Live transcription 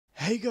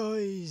Hey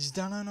guys,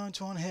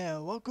 Dano91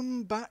 here.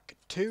 Welcome back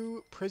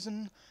to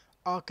Prison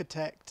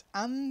Architect,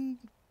 and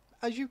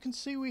as you can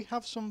see we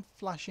have some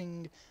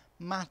flashing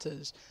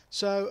matters.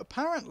 So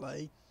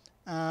apparently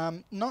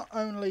not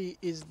only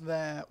is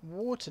there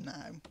water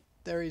now,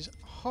 there is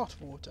hot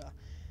water.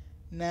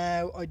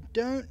 Now I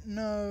don't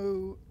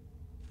know,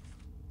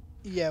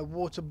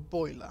 water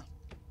boiler.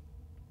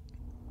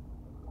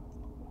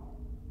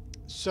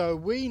 So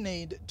we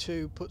need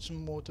to put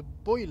some water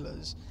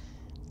boilers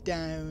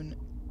down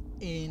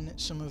in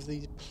some of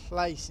these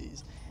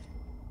places.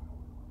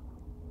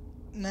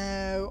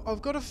 Now I've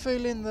got a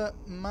feeling that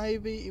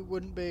maybe it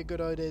wouldn't be a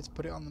good idea to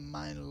put it on the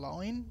main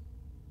line,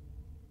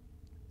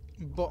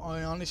 but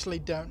I honestly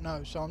don't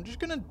know, so I'm just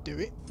gonna do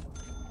it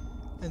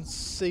and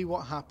see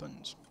what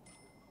happens,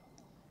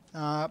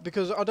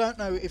 because I don't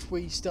know if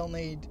we still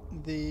need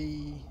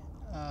the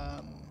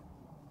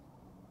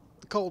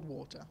cold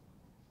water.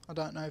 I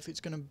don't know if it's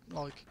gonna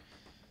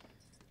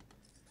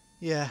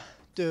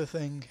do a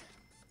thing.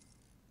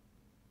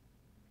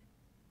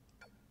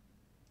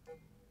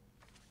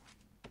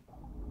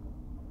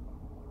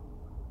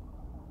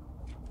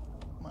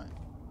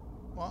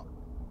 What?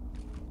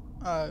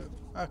 Oh,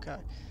 okay.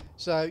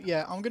 So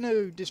yeah, I'm going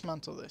to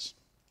dismantle this.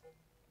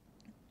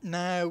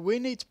 Now we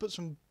need to put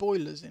some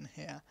boilers in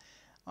here.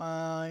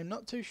 I'm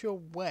not too sure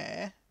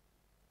where.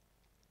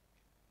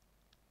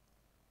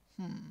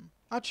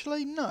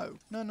 Actually, no.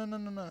 No.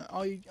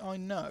 I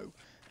know.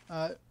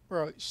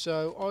 Right.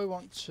 So I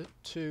want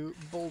to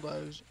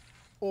bulldoze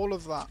all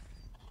of that,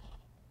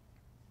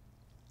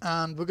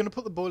 and we're going to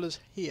put the boilers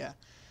here.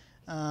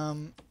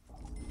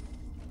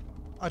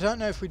 I don't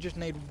know if we just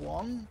need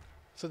one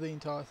for the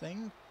entire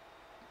thing,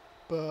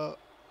 but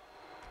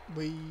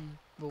we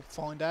will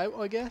find out,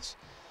 I guess.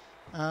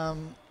 No.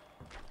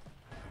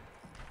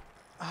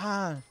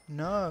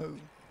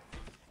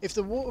 If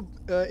the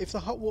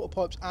hot water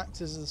pipes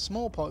act as the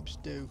small pipes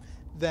do,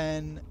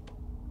 then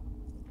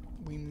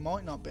we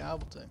might not be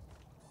able to.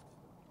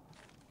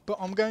 But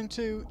I'm going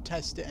to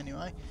test it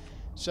anyway.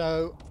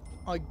 So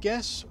I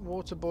guess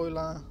water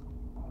boiler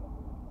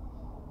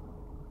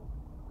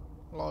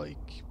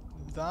like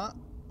that.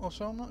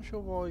 Also, I'm not sure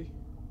why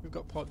we've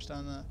got pipes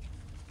down there.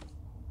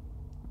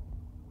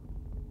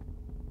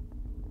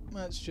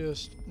 Let's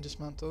just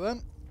dismantle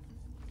them.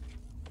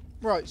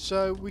 Right,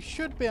 so we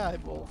should be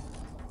able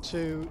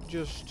to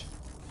just,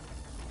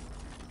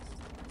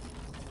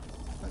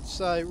 let's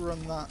say, run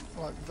that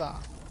like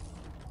that.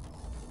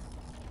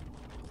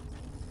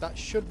 That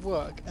should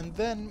work, and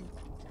then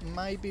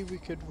maybe we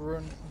could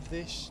run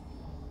this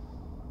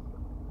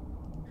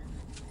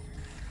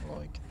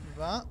like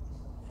that,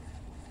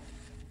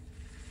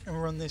 and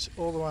run this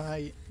all the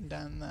way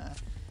down there.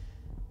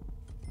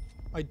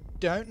 I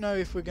don't know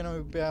if we're going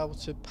to be able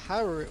to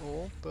power it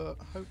all, but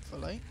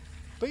hopefully.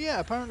 But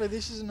yeah, apparently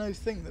this is a new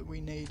thing that we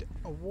need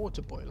a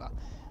water boiler.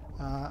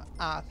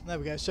 There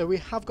we go. So we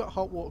have got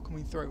hot water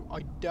coming through.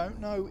 I don't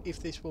know if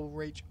this will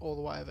reach all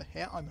the way over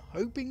here. I'm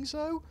hoping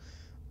so.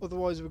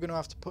 Otherwise we're going to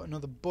have to put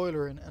another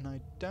boiler in, and I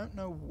don't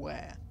know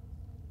where.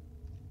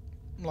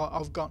 Like,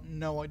 I've got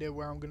no idea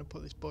where I'm going to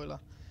put this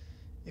boiler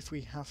if we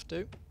have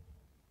to.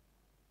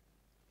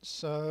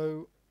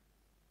 So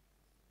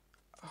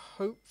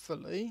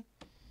hopefully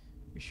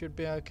we should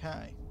be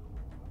okay.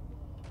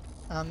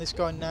 And this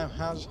guy now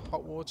has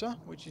hot water,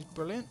 which is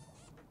brilliant,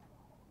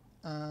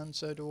 and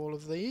so do all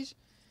of these.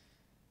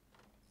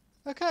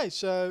 Okay,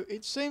 so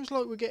it seems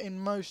like we're getting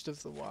most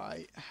of the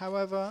way.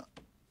 However,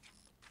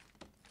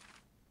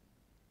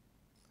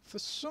 for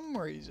some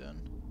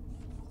reason,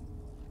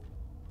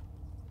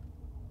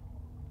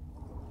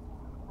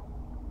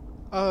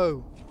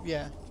 oh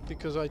yeah,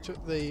 because I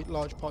took the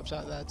large pipes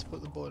out there to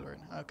put the boiler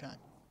in. Okay.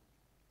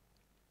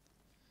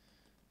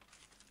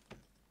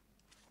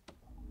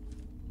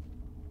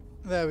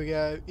 There we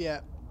go.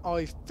 Yeah,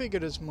 I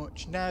figured as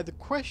much. Now the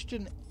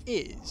question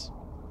is,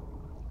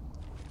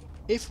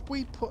 if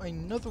we put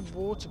another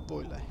water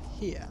boiler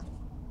here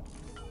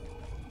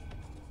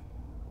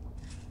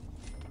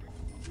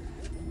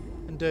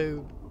and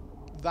do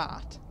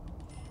that,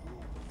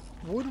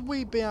 would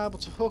we be able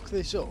to hook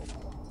this up?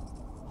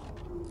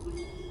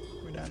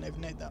 We don't even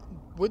need that.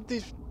 Would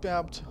this be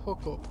able to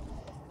hook up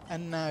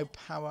and now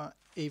power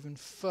even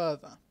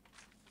further?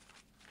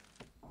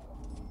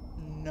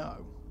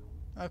 No.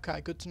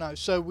 Okay, good to know.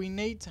 So we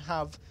need to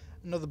have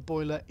another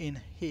boiler in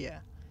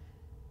here,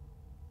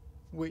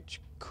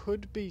 which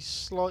could be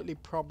slightly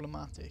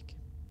problematic.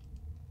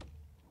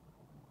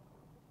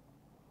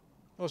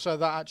 Also,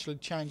 that actually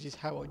changes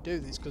how I do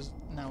this, because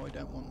now I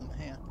don't want them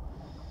here.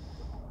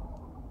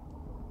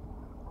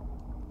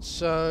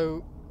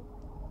 So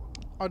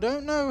I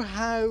don't know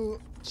how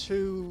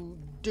to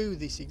do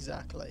this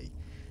exactly.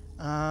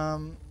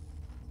 I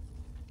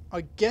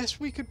guess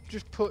we could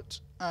just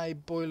put a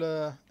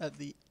boiler at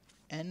the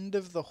end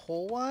of the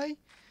hallway.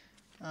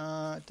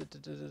 Where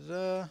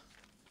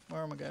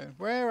am I going?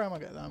 Where am I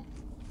going?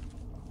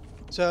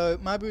 So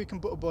maybe we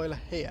can put a boiler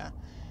here,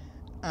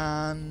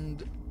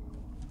 and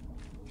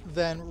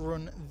then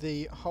run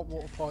the hot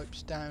water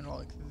pipes down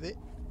like this.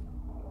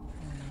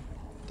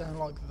 down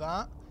like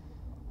that,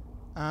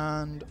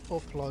 and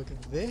up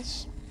like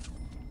this,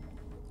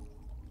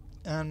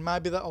 and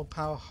maybe that'll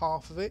power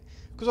half of it,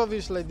 because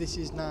obviously this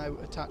is now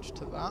attached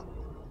to that.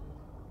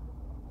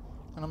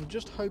 And I'm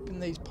just hoping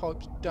these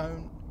pipes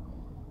don't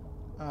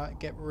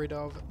get rid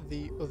of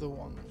the other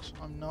ones.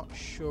 I'm not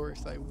sure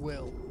if they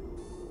will.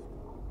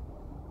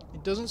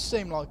 It doesn't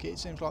seem like it. It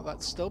seems like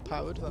that's still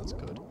powered. That's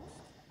good.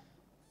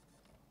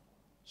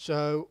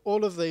 So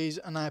all of these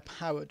are now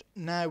powered.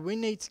 Now we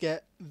need to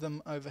get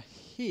them over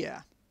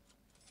here.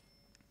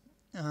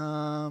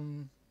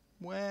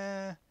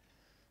 Where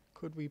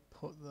could we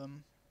put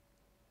them?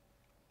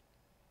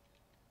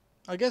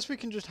 I guess we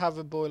can just have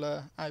a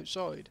boiler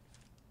outside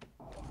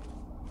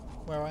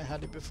where I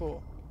had it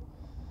before.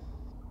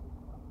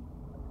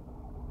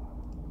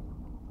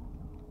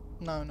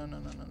 No.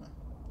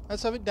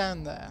 Let's have it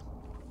down there.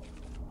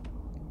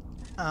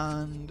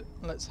 And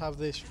let's have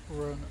this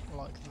run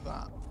like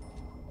that.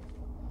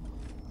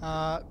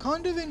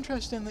 Kind of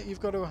interesting that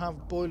you've got to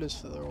have boilers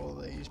for all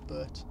these,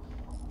 but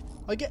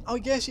I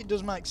guess it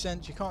does make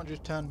sense. You can't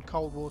just turn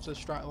cold water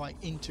straight away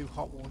into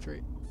hot water.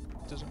 It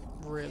doesn't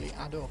really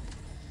add up.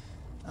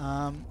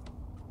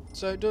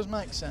 So it does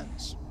make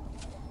sense.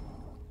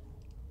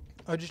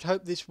 I just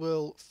hope this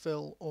will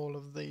fill all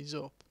of these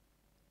up.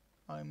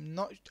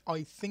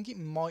 I think it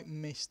might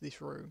miss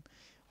this room,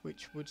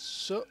 which would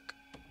suck.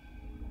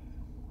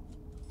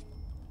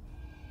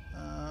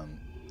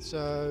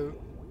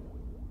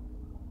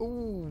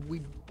 Ooh,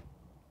 we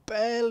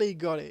barely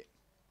got it,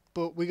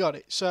 but we got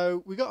it.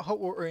 So we got hot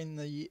water in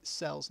the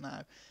cells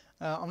now.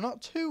 I'm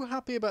not too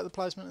happy about the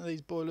placement of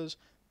these boilers,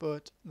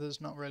 but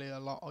there's not really a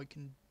lot I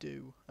can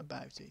do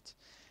about it.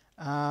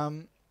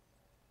 I'm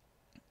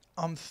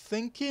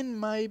thinking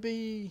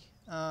maybe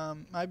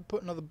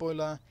put another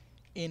boiler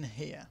in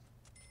here.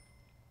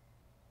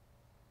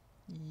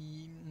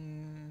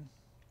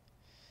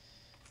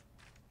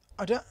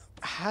 I don't.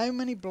 How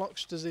many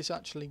blocks does this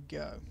actually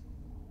go?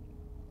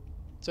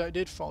 So it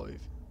did 5.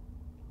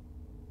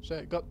 So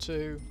it got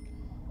to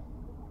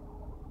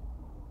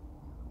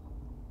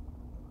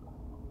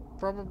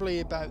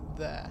probably about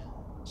there.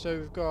 So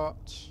we've got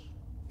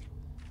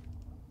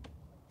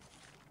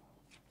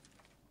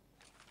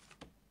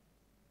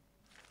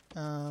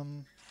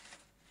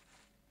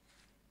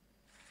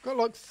got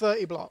like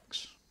 30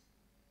 blocks.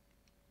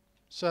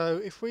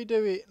 So if we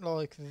do it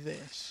like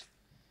this,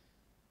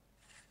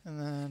 and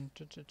then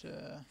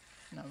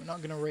no, we're not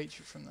going to reach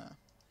it from there.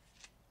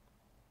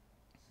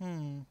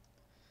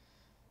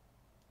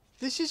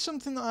 This is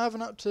something that I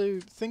haven't had to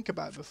think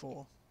about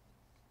before,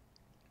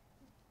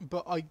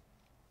 but I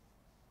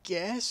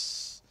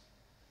guess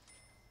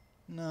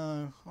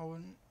no, I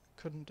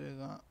couldn't do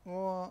that.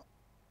 What?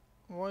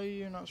 Why are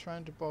you not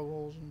surrounded by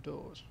walls and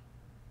doors?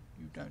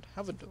 You don't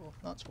have a door,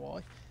 that's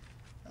why.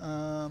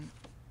 There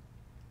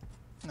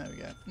we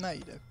go. Now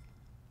you do.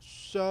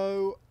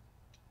 So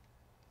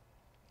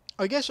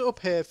I guess up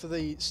here for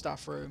the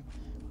staff room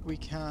we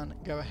can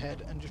go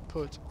ahead and just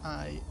put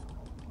a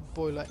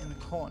boiler in the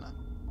corner,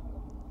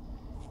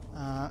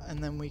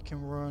 and then we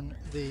can run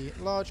the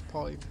large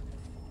pipe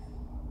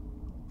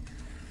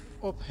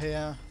up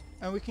here,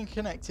 and we can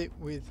connect it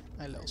with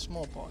a little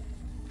small pipe,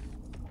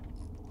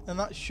 and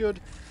that should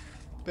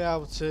be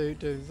able to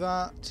do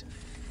that,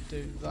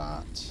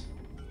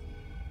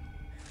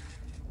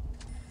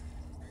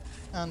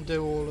 and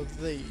do all of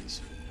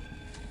these.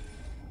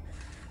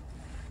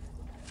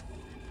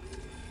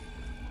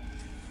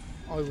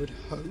 I would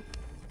hope.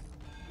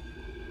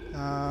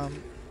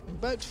 I'm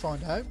about to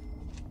find out.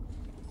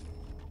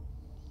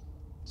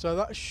 So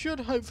that should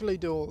hopefully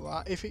do all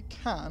that. If it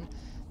can,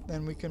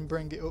 then we can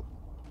bring it up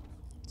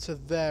to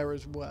there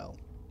as well.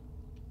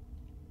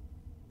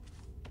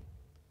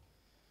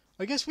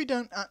 I guess we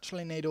don't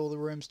actually need all the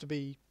rooms to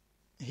be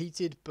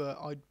heated, but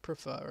I'd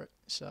prefer it.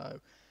 So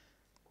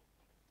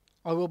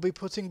I will be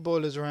putting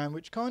boilers around,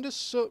 which kind of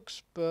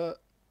sucks,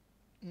 but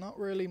not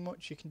really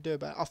much you can do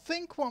about it. I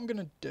think what I'm going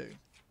to do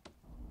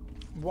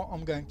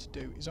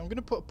is I'm going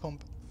to put a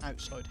pump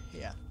outside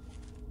here,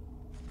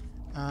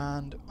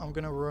 and I'm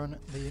going to run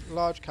the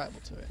large cable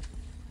to it,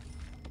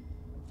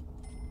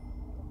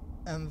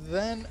 and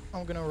then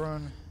I'm going to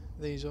run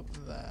these up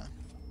there,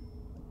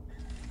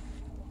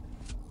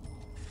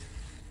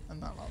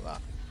 and that like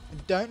that. I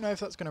don't know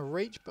if that's going to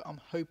reach, but I'm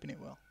hoping it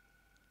will.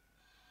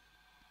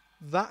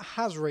 That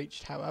has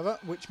reached, however,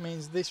 which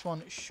means this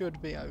one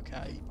should be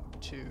okay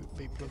to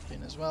be plugged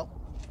in as well.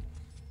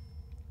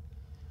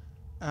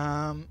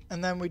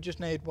 And then we just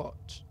need,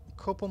 what, a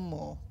couple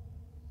more.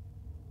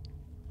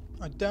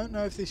 I don't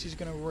know if this is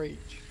going to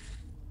reach.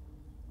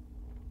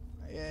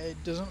 Yeah,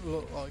 it doesn't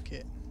look like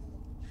it.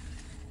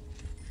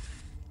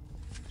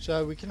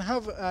 So we can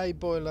have a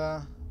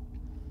boiler.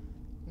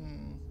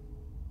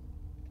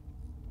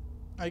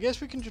 I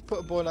guess we can just put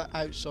a boiler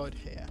outside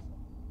here.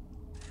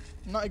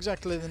 Not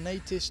exactly the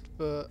neatest,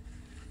 but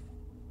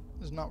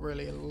there's not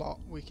really a lot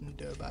we can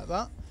do about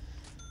that.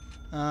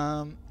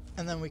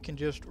 And then we can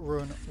just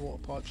run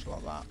water pipes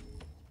like that.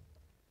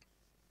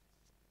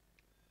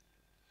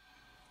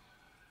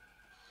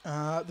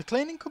 The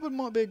cleaning cupboard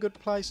might be a good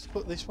place to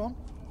put this one,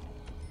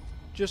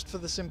 just for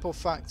the simple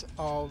fact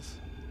of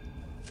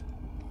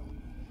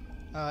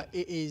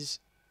it is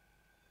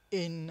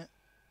in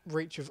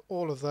reach of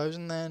all of those,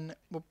 and then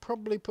we'll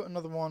probably put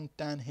another one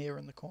down here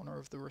in the corner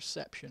of the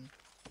reception,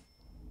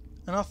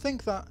 and I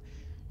think that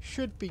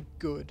should be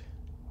good.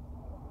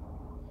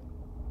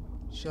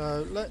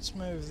 So let's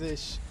move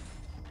this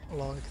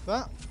like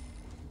that,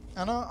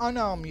 and I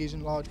know I'm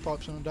using large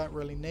pipes and I don't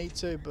really need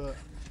to, but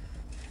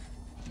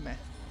meh,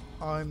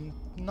 I'm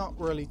not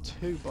really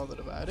too bothered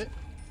about it.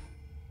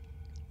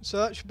 So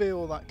that should be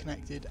all that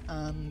connected,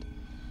 and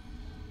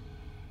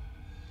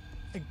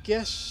I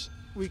guess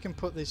we can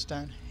put this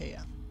down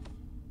here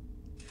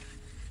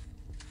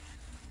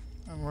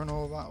and run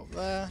all that up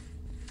there.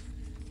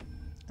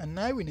 And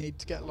now we need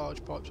to get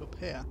large pipes up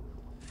here.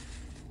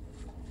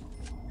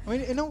 I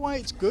mean, in a way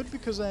it's good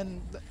because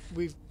then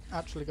we've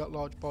actually got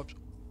large pipes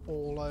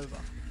all over.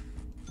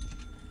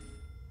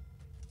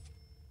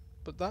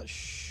 But that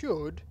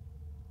should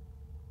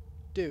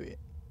do it.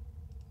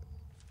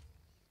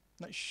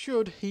 That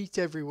should heat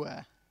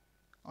everywhere,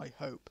 I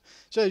hope.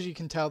 So as you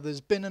can tell,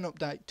 there's been an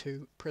update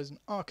to Prison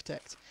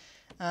Architect,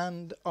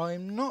 and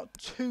I'm not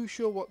too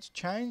sure what's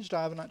changed.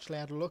 I haven't actually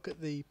had a look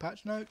at the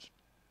patch notes,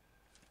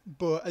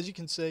 but as you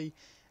can see,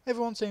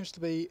 everyone seems to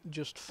be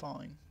just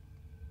fine.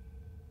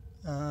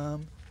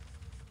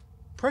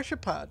 Pressure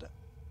pad,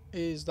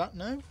 is that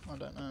new? I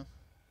don't know.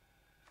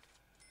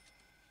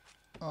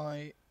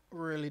 I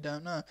really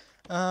don't know.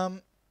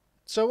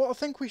 So what I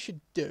think we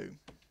should do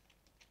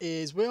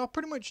is, we are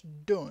pretty much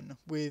done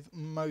with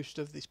most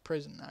of this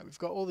prison now. We've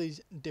got all these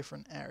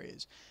different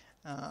areas,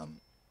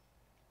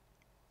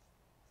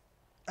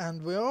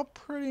 and we are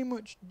pretty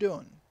much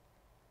done.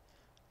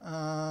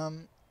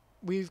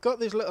 We've got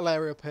this little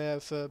area up here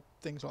for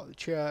things like the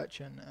church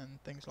and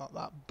things like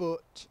that,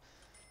 but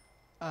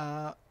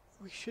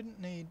we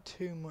shouldn't need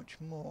too much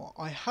more.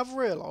 I have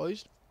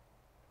realised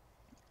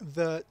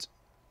that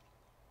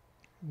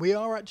we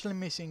are actually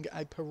missing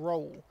a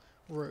parole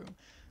room,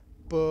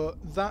 but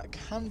that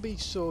can be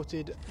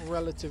sorted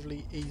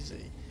relatively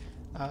easy,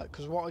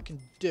 because what I can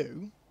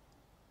do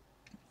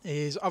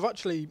is, I've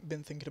actually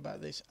been thinking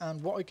about this,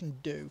 and what I can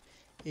do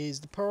is,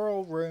 the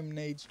parole room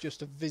needs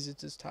just a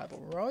visitors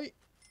table, right?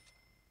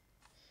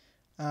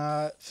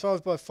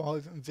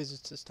 5x5 and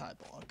visitors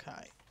table.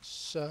 Okay,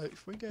 so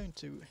if we go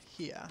into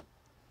here,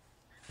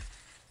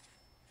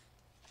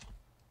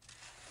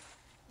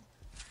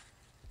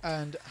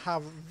 and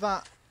have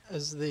that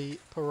as the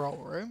parole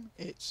room,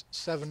 it's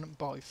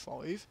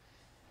 7x5.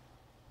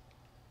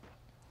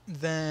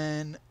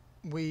 Then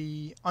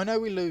I know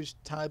we lose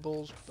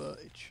tables, but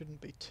it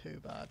shouldn't be too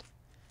bad.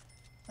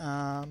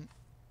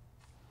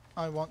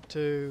 I want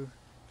to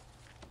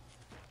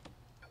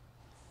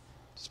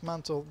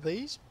dismantle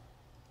these,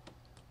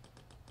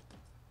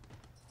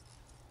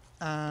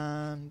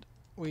 and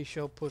we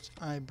shall put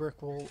a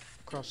brick wall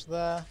across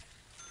there,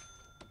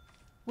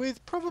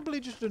 with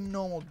probably just a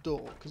normal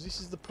door, because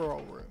this is the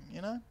parole room,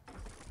 you know?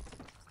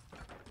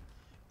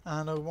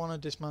 And I want to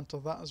dismantle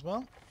that as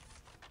well.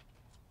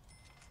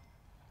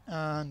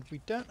 And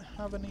we don't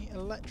have any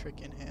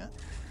electric in here.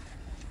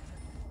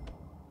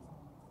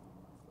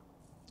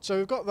 So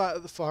we've got that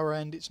at the far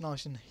end, it's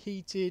nice and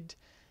heated,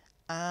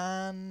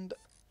 and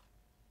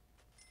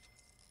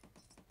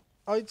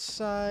I'd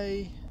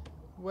say,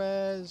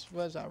 where's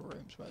our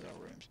rooms? Where's our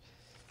rooms?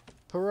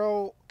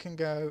 Parole can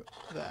go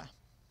there.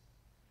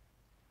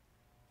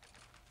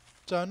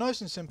 So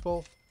nice and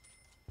simple,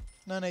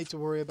 no need to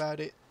worry about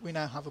it. We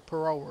now have a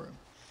parole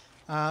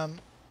room.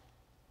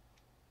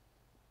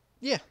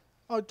 Yeah,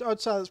 I'd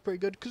say that's pretty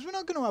good, because we're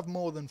not going to have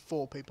more than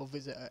 4 people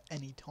visit at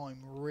any time,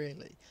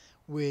 really,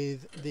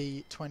 with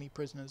the 20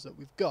 prisoners that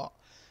we've got.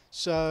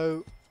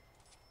 So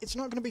it's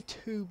not going to be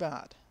too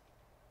bad,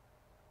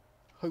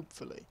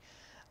 hopefully.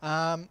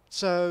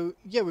 So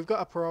yeah, we've got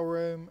our parole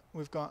room,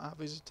 we've got our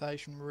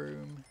visitation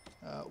room.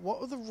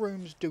 What other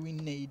rooms do we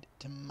need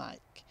to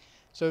make?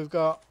 So we've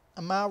got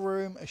a mail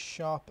room, a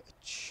shop, a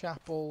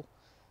chapel,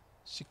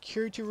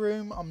 security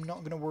room I'm not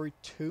going to worry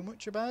too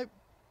much about.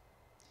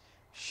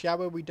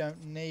 Shower we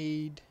don't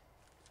need.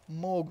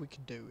 Morgue we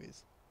could do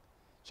with.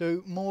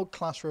 So morgue,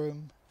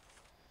 classroom.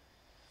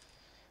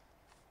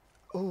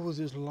 Oh,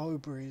 there's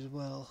library as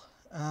well.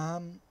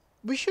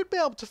 We should be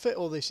able to fit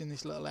all this in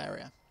this little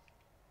area.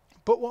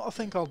 But what I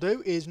think I'll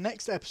do is,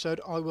 next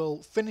episode I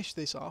will finish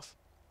this off.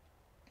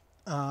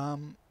 I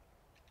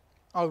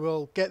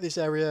will get this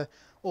area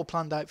all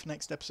planned out for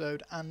next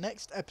episode, and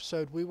next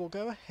episode we will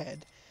go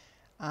ahead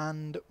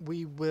and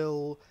we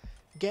will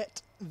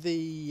get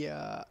the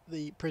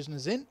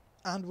prisoners in,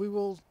 and we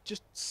will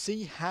just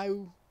see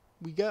how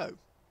we go.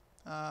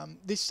 I'm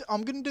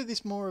going to do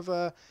this more of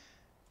a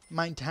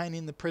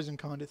maintaining the prison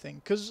kind of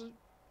thing, because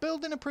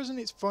building a prison,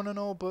 it's fun and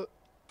all, but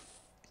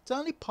it's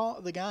only part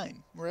of the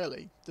game,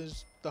 really.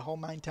 There's the whole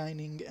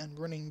maintaining and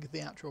running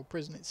the actual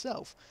prison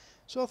itself.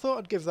 So I thought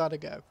I'd give that a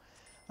go.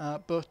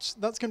 But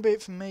that's going to be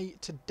it for me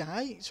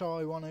today. So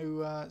I want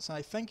to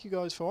say thank you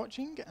guys for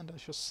watching, and I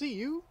shall see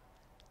you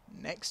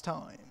next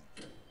time.